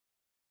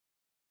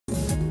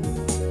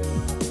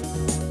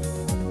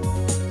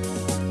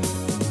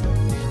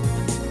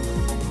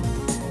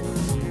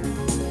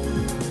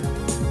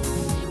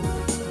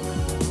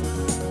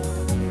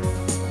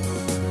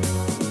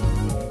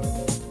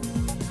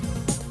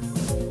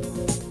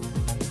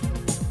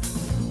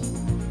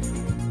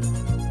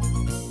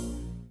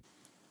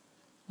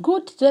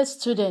Good day,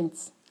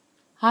 students.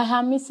 I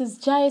am Mrs.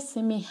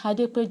 Jaisimi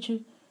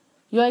Adepeju,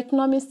 your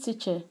economics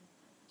teacher.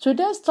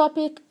 Today's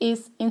topic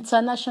is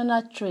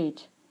international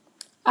trade.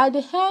 At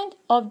the end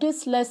of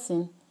this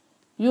lesson,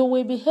 you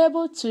will be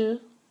able to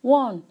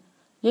 1.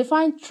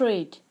 Define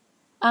trade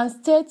and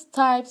state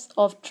types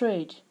of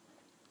trade.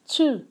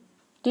 2.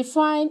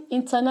 Define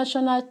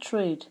international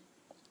trade.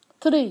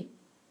 3.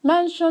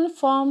 Mention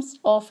forms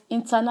of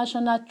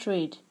international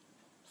trade.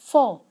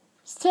 4.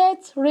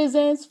 State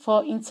reasons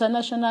for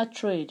international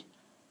trade.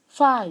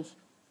 5.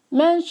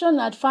 Mention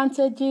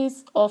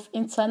advantages of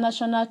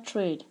international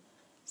trade.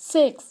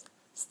 6.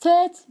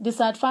 State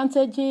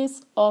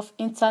disadvantages of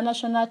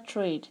international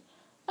trade.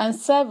 And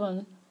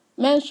 7.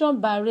 Mention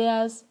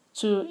barriers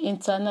to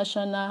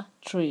international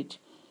trade.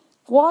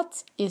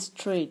 What is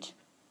trade?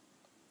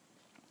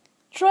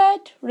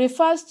 Trade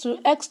refers to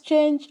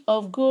exchange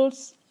of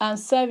goods and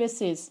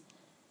services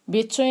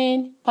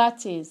between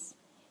parties.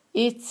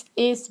 It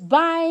is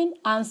buying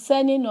and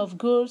selling of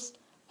goods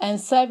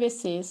and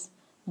services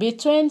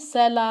between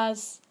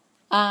sellers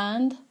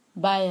and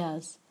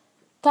buyers.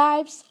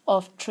 Types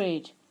of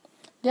trade.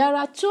 There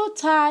are 2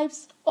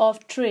 types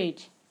of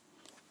trade.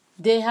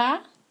 They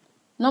are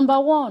number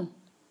 1,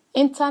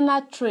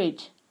 internal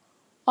trade,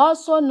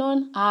 also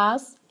known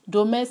as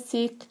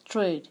domestic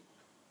trade.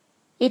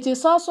 It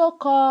is also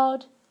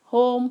called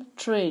home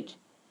trade.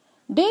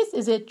 This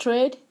is a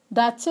trade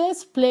that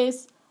takes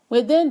place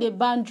within the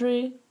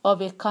boundary of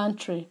a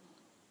country.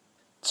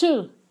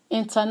 2.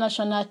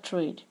 International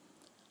trade.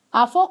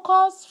 Our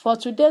focus for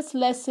today's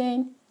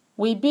lesson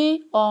will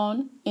be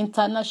on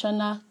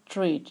international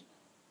trade.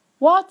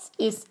 What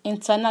is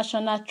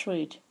international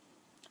trade?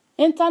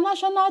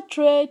 International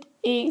trade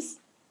is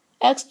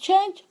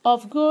exchange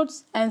of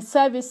goods and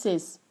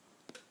services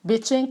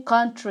between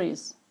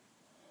countries.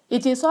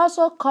 It is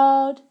also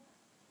called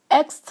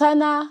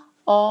external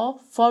or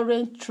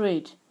foreign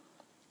trade.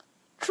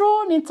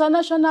 Through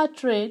international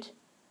trade,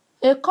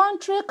 a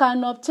country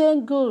can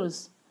obtain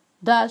goods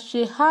that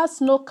she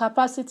has no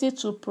capacity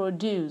to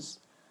produce.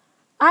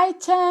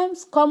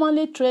 Items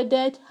commonly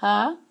traded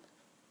are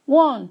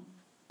 1.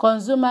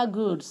 Consumer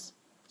goods,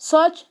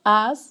 such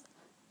as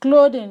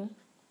clothing,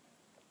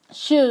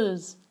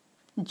 shoes,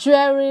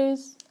 jewelry,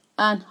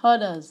 and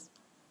others.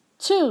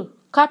 2.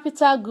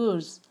 Capital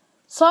goods,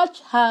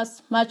 such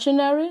as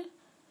machinery,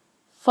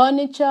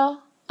 furniture,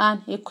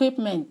 and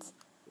equipment.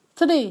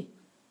 3.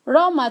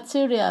 Raw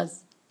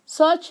materials,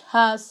 such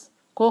as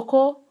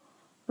cocoa,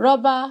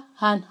 rubber,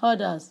 and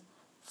others.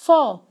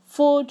 4.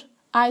 Food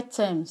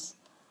items.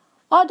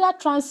 Other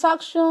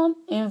transaction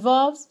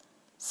involves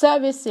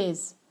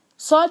services,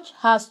 such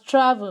as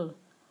travel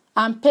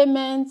and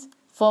payment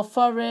for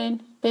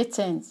foreign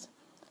patents.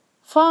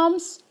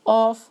 Forms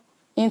of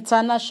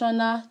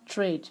international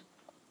trade.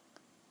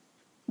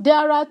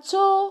 There are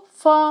 2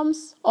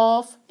 forms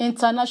of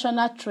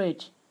international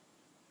trade.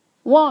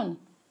 1.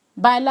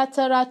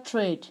 Bilateral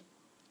trade.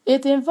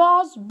 It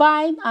involves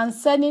buying and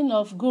selling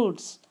of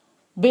goods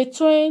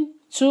between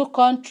 2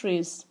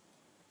 countries,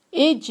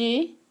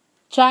 e.g.,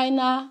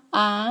 China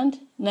and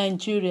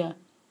Nigeria.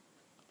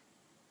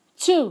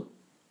 2.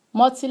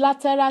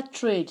 Multilateral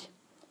trade.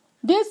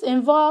 This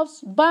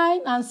involves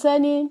buying and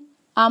selling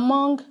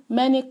among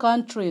many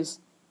countries.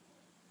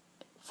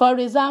 For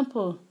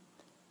example,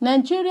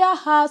 Nigeria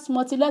has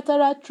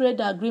multilateral trade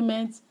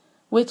agreements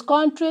with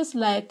countries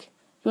like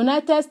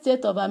United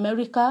States of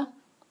America,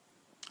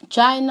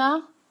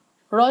 China,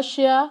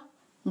 Russia,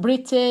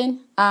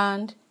 Britain,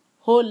 and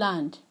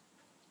Holland.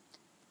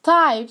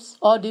 Types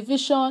or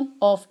division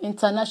of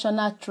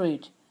international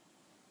trade.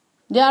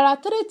 There are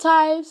 3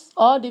 types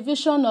or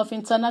division of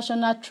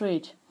international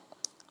trade.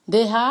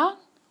 They are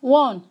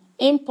 1.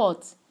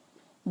 Import.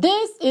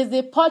 This is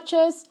the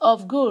purchase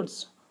of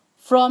goods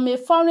from a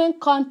foreign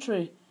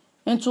country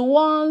into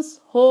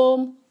one's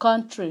home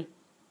country.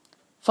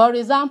 For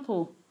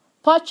example,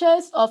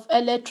 purchase of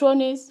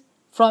electronics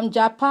from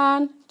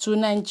Japan to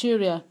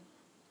Nigeria.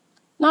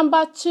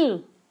 Number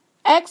 2.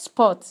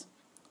 Export.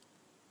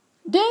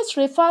 This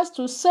refers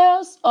to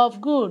sales of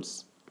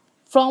goods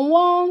from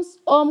one's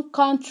home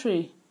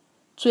country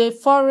to a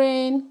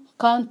foreign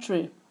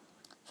country.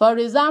 For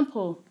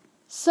example,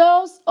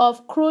 sales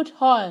of crude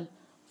oil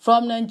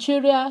from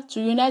Nigeria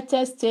to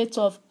United States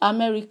of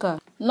America.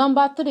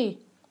 Number 3.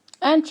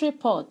 Entry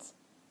port.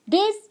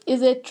 This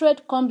is a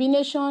trade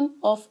combination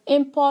of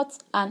import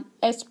and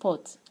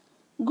export.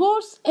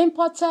 Goods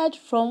imported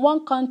from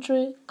one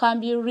country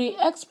can be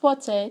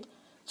re-exported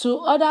to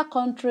other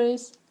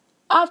countries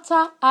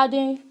after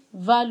adding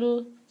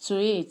value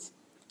to it.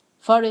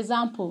 For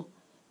example,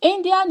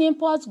 India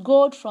imports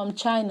gold from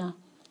China,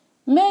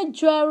 make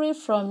jewelry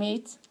from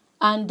it,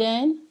 and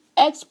then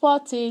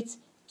export it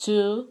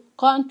to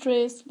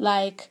countries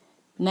like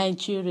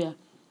Nigeria.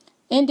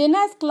 In the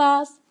next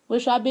class, we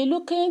shall be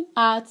looking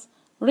at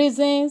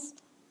reasons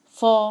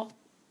for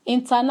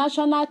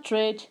international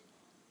trade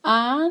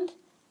and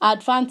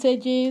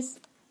advantages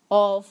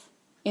of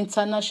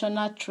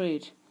international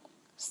trade.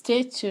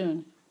 Stay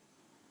tuned.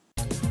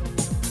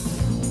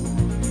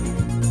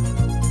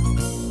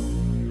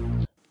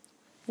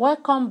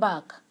 Welcome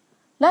back.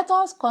 Let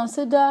us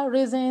consider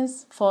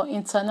reasons for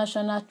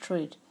international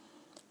trade.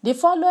 The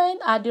following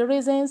are the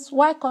reasons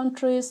why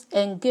countries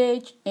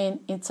engage in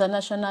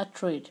international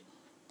trade.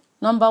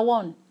 Number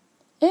 1.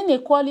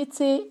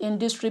 Inequality in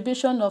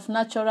distribution of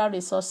natural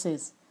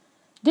resources.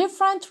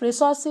 Different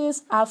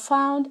resources are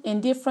found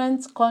in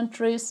different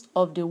countries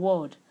of the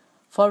world.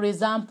 For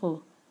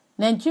example,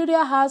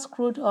 Nigeria has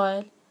crude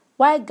oil,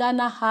 while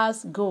Ghana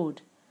has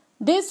gold.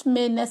 This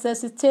may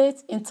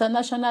necessitate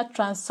international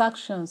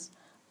transactions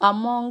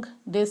among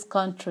these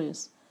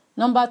countries.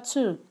 Number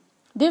 2.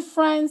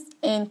 Difference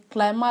in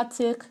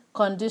climatic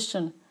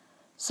condition.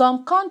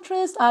 Some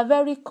countries are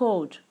very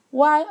cold,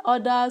 while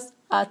others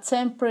are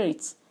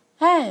temperate.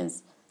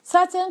 Hence,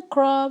 certain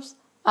crops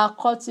are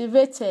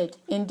cultivated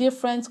in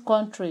different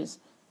countries.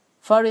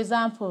 For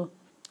example,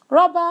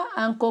 rubber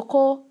and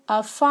cocoa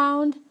are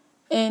found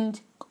in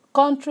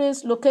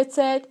countries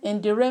located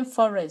in the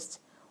rainforest,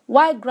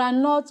 while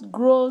groundnut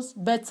grows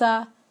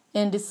better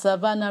in the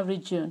savanna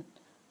region.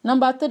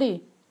 Number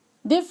 3.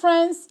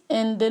 Difference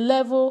in the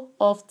level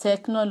of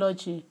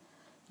technology.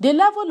 The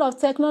level of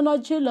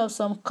technology of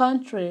some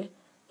countries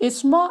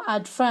is more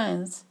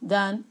advanced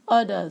than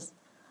others.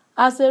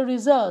 As a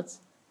result,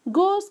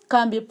 goods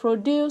can be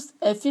produced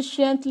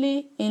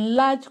efficiently in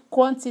large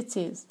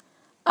quantities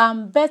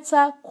and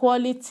better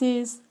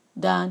qualities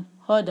than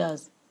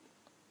others.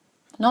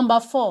 Number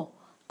 4.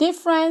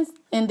 Difference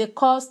in the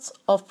cost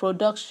of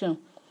production.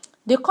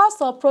 The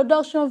cost of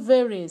production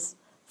varies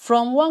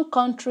from one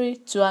country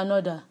to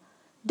another.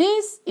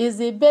 This is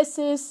the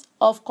basis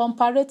of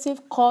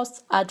comparative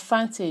cost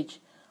advantage,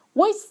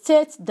 which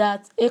states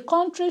that a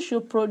country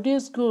should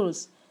produce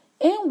goods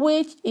in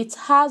which it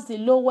has the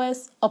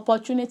lowest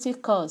opportunity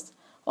cost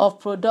of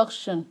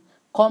production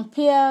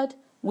compared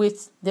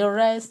with the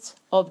rest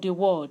of the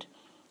world.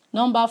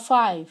 Number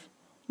 5.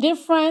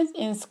 Difference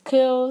in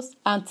skills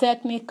and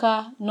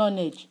technical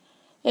knowledge.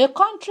 A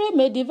country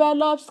may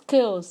develop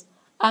skills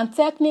and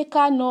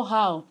technical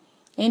know-how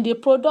in the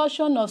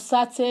production of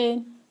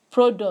certain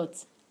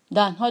products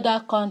than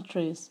other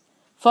countries.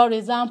 For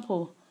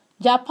example,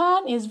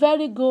 Japan is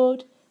very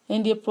good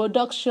in the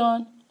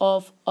production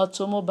of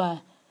automobiles.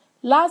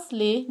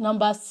 Lastly,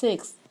 number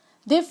 6.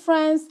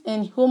 Difference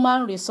in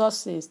human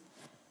resources.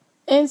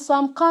 In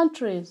some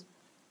countries,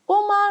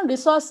 human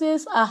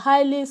resources are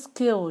highly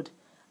skilled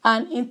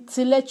and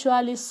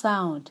intellectually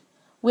sound,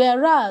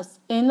 whereas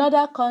in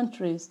other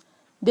countries,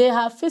 they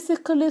are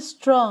physically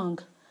strong.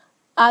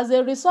 As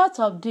a result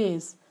of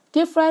this,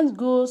 different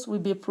goods will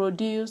be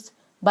produced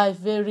by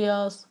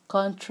various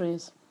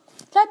countries.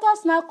 Let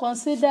us now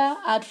consider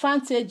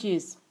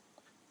advantages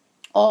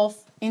of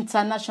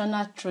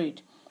international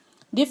trade.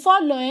 The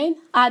following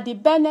are the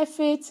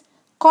benefits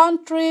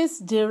countries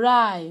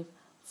derive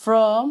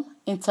from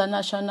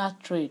international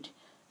trade.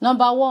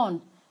 Number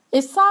 1.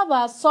 It serves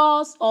as a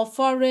source of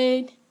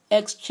foreign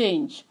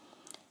exchange.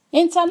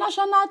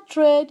 International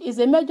trade is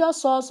a major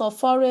source of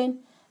foreign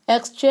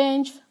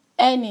exchange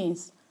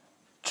earnings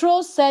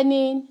through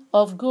selling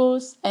of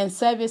goods and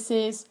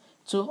services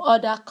to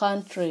other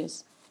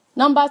countries.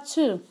 Number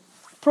 2.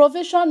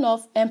 Provision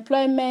of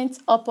employment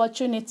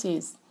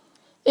opportunities.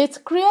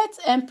 It creates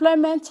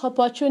employment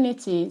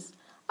opportunities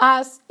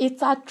as it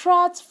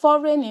attracts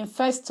foreign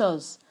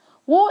investors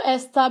who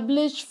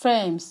establish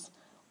firms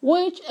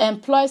which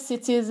employ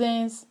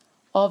citizens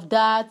of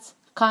that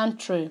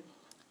country.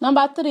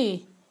 Number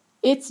 3.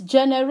 It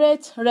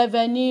generates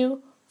revenue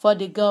for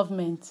the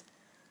government.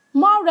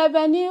 More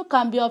revenue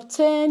can be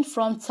obtained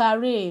from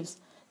tariffs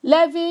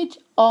levied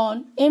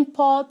on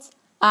imports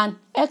and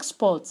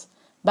exports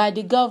by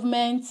the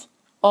government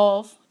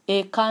of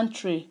a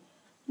country.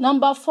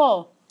 Number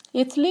 4.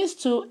 It leads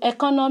to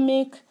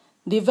economic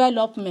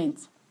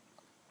development.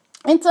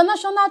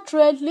 International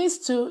trade leads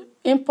to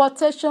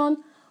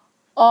importation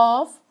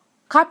of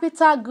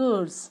capital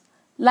goods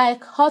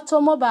like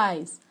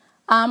automobiles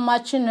and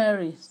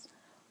machineries,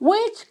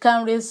 which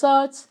can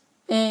result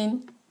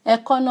in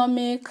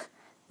economic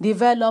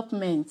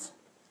development.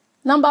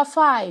 Number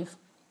 5.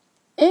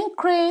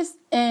 Increase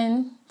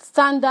in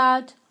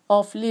standard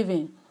of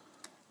living.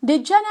 The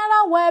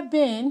general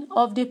well-being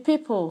of the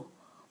people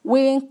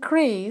will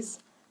increase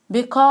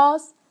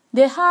because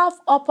they have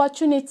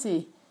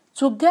opportunity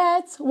to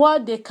get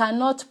what they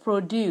cannot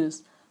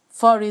produce.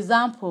 For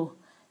example,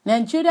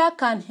 Nigeria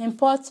can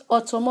import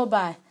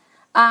automobile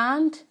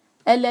and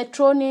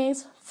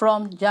electronics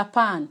from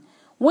Japan,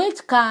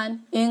 which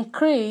can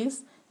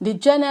increase the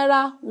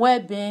general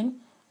well-being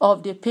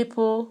of the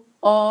people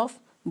of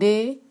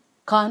the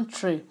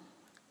country.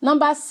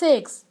 Number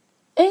 6.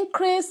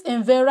 Increase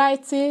in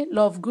variety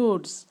of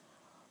goods.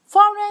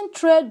 Foreign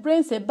trade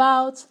brings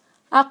about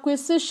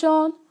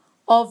acquisition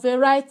of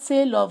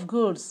variety of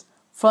goods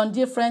from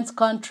different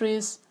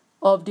countries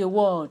of the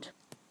world.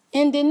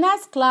 In the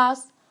next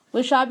class,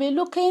 we shall be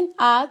looking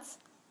at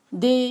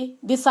the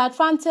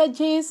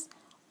disadvantages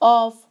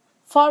of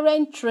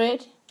foreign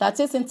trade, that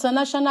is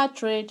international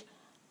trade,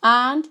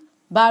 and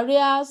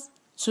barriers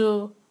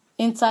to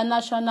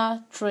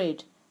international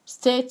trade.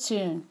 Stay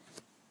tuned.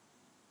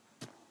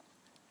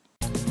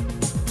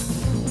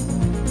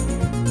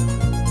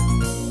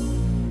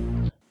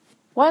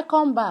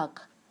 Welcome back.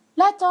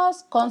 Let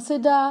us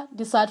consider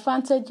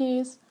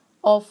disadvantages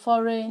of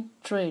foreign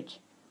trade.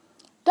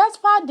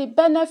 Despite the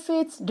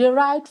benefits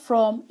derived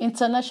from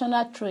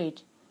international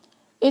trade,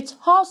 it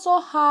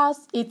also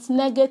has its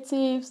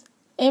negative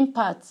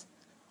impacts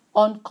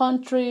on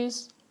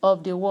countries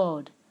of the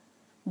world.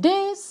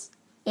 These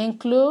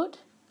include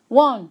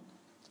 1.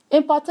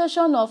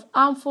 Importation of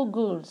harmful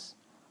goods.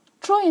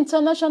 Through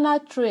international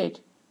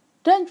trade,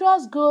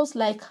 dangerous goods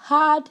like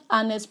hard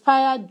and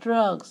expired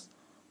drugs,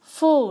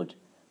 food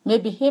may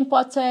be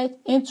imported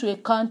into a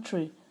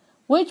country,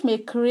 which may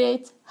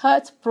create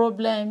health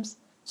problems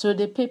to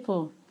the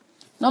people.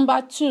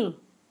 Number 2,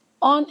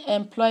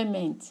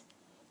 unemployment.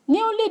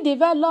 Newly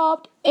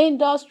developed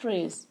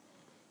industries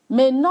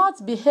may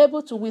not be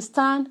able to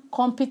withstand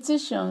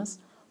competitions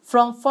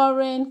from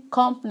foreign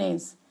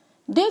companies.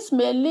 This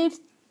may lead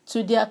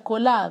to their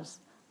collapse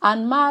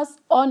and mass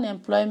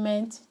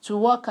unemployment to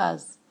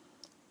workers.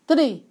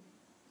 3.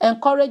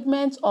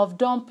 Encouragement of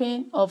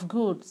dumping of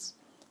goods.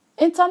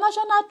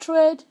 International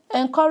trade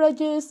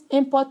encourages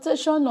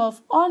importation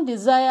of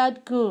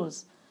undesired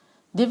goods.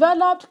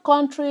 Developed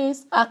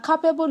countries are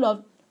capable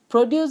of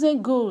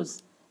producing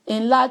goods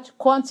in large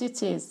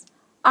quantities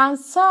and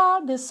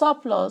sell the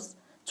surplus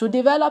to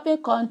developing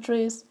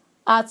countries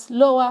at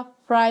lower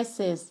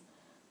prices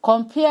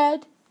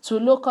compared to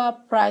local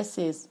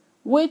prices,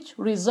 which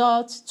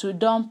results to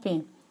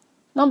dumping.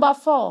 Number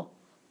 4,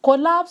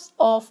 collapse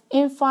of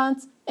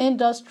infant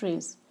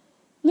industries.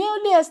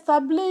 Newly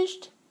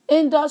established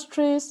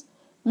industries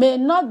may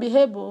not be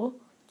able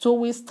to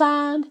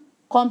withstand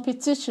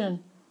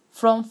competition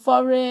from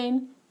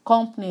foreign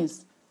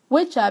companies,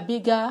 which are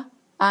bigger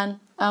and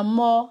are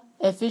more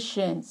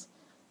efficient.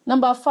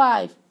 Number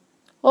 5,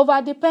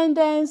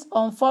 overdependence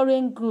on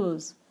foreign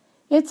goods.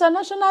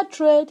 International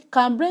trade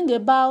can bring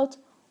about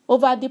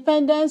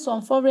overdependence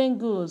on foreign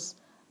goods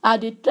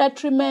at the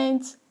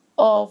detriment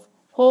of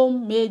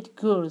homemade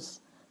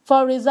goods.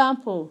 For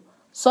example,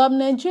 some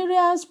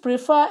Nigerians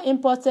prefer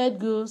imported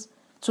goods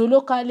to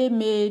locally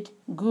made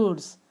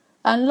goods.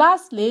 And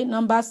lastly,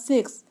 number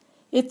 6,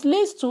 it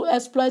leads to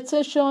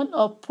exploitation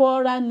of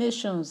poorer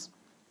nations.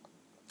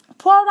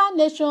 Poorer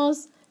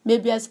nations may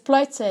be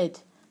exploited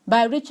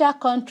by richer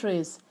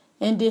countries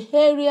in the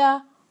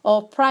area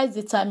of price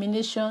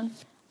determination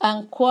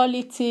and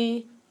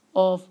quality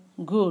of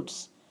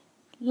goods.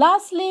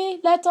 Lastly,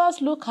 let us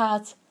look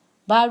at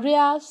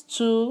barriers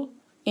to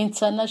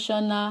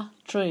international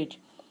trade.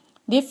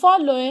 The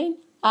following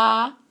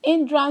are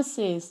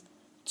hindrances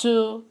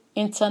to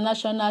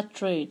international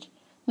trade.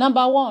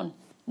 Number 1,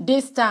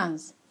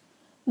 distance.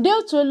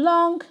 Due to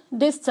long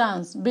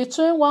distance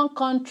between one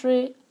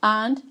country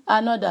and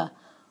another,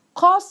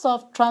 costs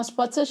of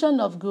transportation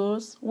of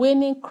goods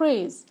will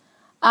increase,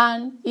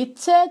 and it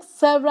takes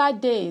several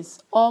days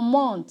or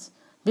months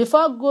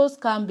before goods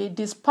can be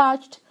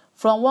dispatched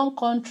from one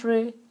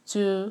country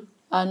to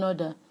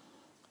another.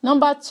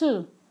 Number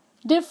 2,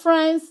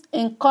 difference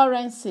in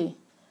currency.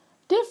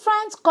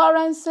 Different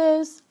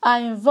currencies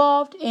are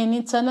involved in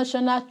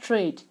international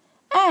trade.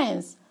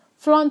 Hence,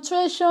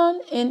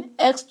 fluctuation in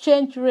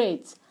exchange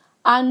rates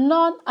and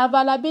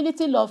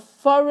non-availability of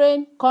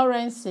foreign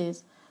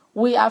currencies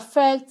will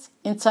affect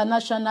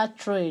international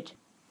trade.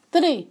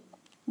 3.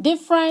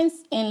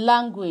 Difference in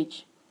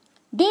language.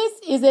 This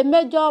is a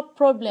major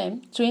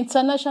problem to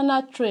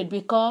international trade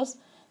because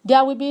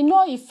there will be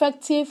no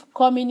effective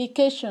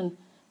communication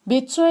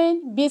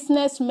between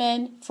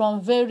businessmen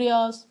from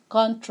various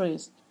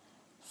countries.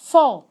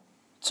 4.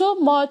 Too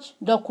much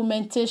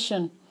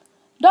documentation.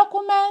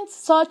 Documents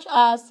such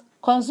as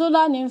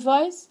consular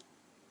invoice,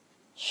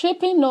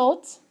 shipping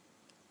notes,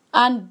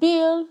 and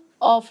bill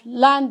of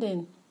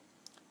lading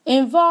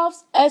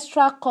involves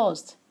extra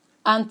cost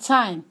and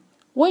time,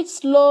 which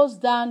slows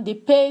down the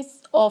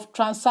pace of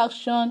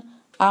transaction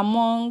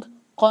among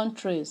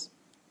countries.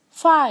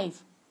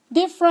 5.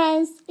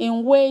 Difference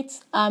in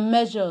weights and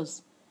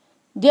measures.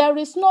 There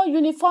is no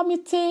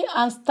uniformity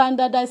and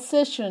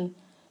standardization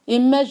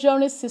in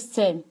measuring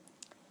system.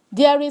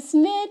 There is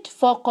need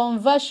for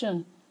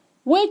conversion,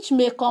 which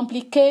may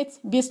complicate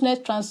business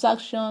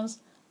transactions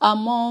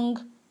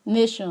among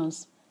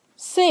nations.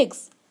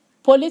 6.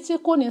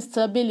 Political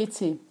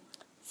instability.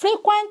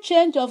 Frequent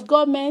change of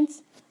government,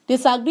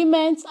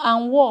 disagreements,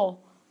 and war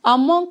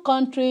among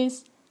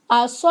countries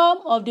are some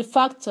of the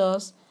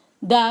factors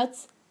that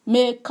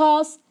may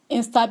cause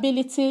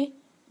instability,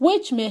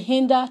 which may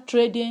hinder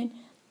trading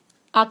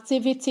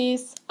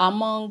activities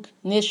among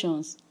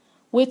nations.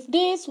 With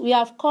this, we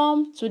have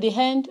come to the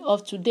end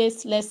of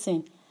today's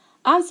lesson.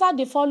 Answer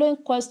the following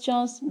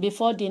questions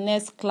before the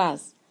next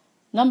class.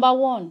 Number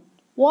 1,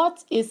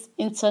 what is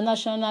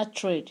international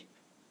trade?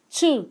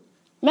 2.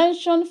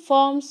 Mention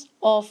forms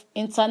of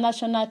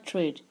international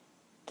trade.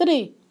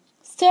 3.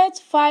 State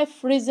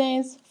 5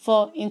 reasons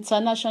for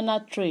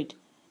international trade.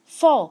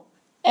 4.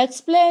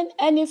 Explain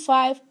any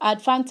 5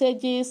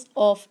 advantages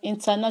of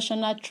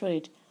international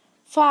trade.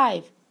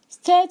 5.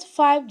 State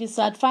 5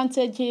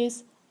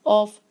 disadvantages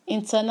of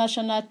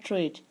international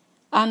trade.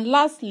 And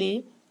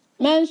lastly,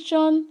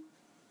 mention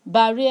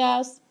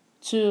barriers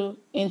to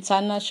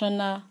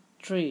international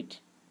trade.